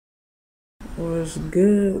What's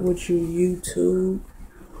good with you, YouTube?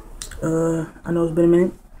 I know it's been a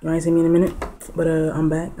minute. You ain't seen me in a minute, but I'm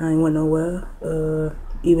back. I ain't went nowhere.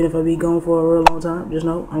 Even if I be gone for a real long time, just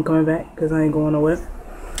know I'm coming back because I ain't going nowhere.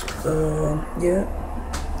 Yeah,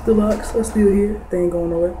 the locks are still here. They ain't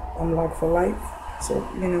going nowhere. I'm locked for life. So,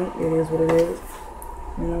 you know, it is what it is.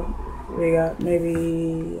 You know, we got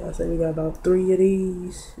we got about 3 of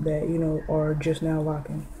these that, you know, are just now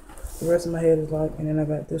locking. The rest of my head is locked, and then I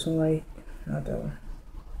got this one right, not that one.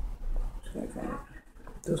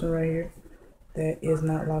 This one right here that is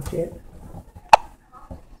not locked yet.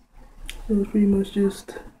 So it's pretty much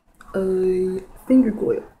just a finger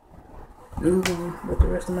coil. But the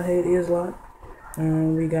rest of my head is locked.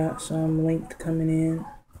 We got some linked coming in.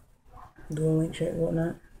 Do a link check,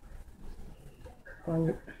 whatnot.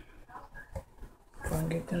 If I can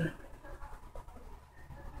get them.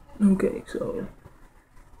 Okay, so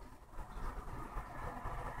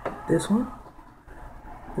this one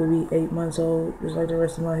will be 8 months old, just like the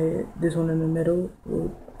rest of my head. This one in the middle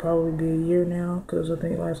will probably be a year now, because I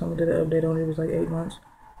think last time I did an update on it was like 8 months.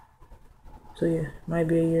 So yeah, might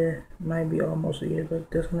be a year, might be almost a year, but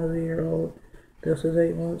this one is a year old. This is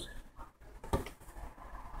 8 months.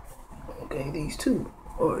 Okay, these two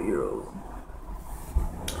are a year old.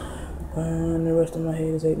 And the rest of my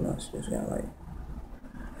head is 8 months. Just got like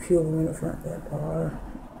a few of them in the front that are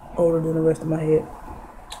older than the rest of my head.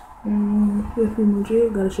 That's pretty much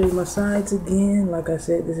it. Gotta show you my sides again. Like I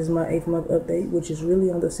said, this is my 8th month update, which is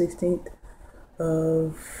really on the 16th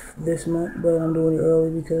of this month, but I'm doing it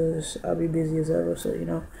early because I'll be busy as ever, so you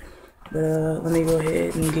know. But let me go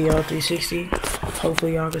ahead and give y'all 360.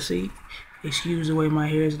 Hopefully y'all can see. Excuse the way my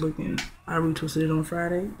hair is looking. I retwisted it on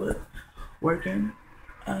Friday, but working.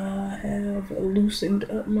 I have loosened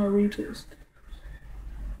up my retwist.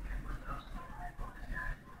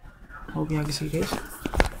 Hope y'all can see this.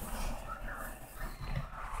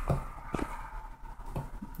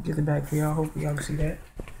 Get the back for y'all. Hope y'all can see that.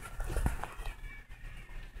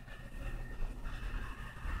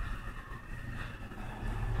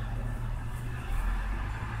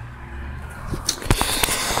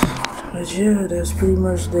 But yeah, that's pretty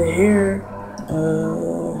much the hair.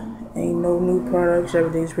 Ain't no new products.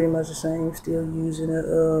 Everything's pretty much the same. Still using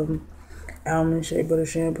the almond shea butter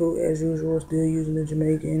shampoo as usual. Still using the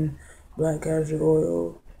Jamaican black castor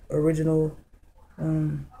oil original.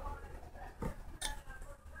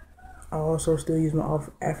 I also still use my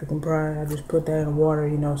African Pride. I just put that in the water,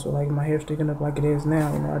 you know, so like my hair sticking up like it is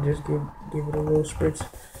now, you know, I just give it a little spritz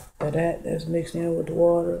of that's mixed in with the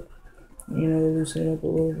water, you know, loosen it up a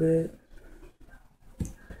little bit.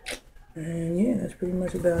 And yeah, that's pretty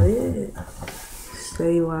much about it.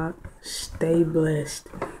 Stay locked, stay blessed.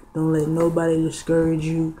 Don't let nobody discourage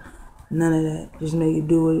you. None of that. Just make it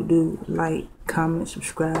do what it do. Like, comment,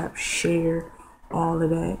 subscribe, share, all of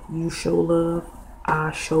that. You show love,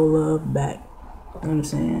 I show love back. You know what I'm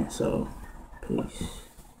saying? So, peace.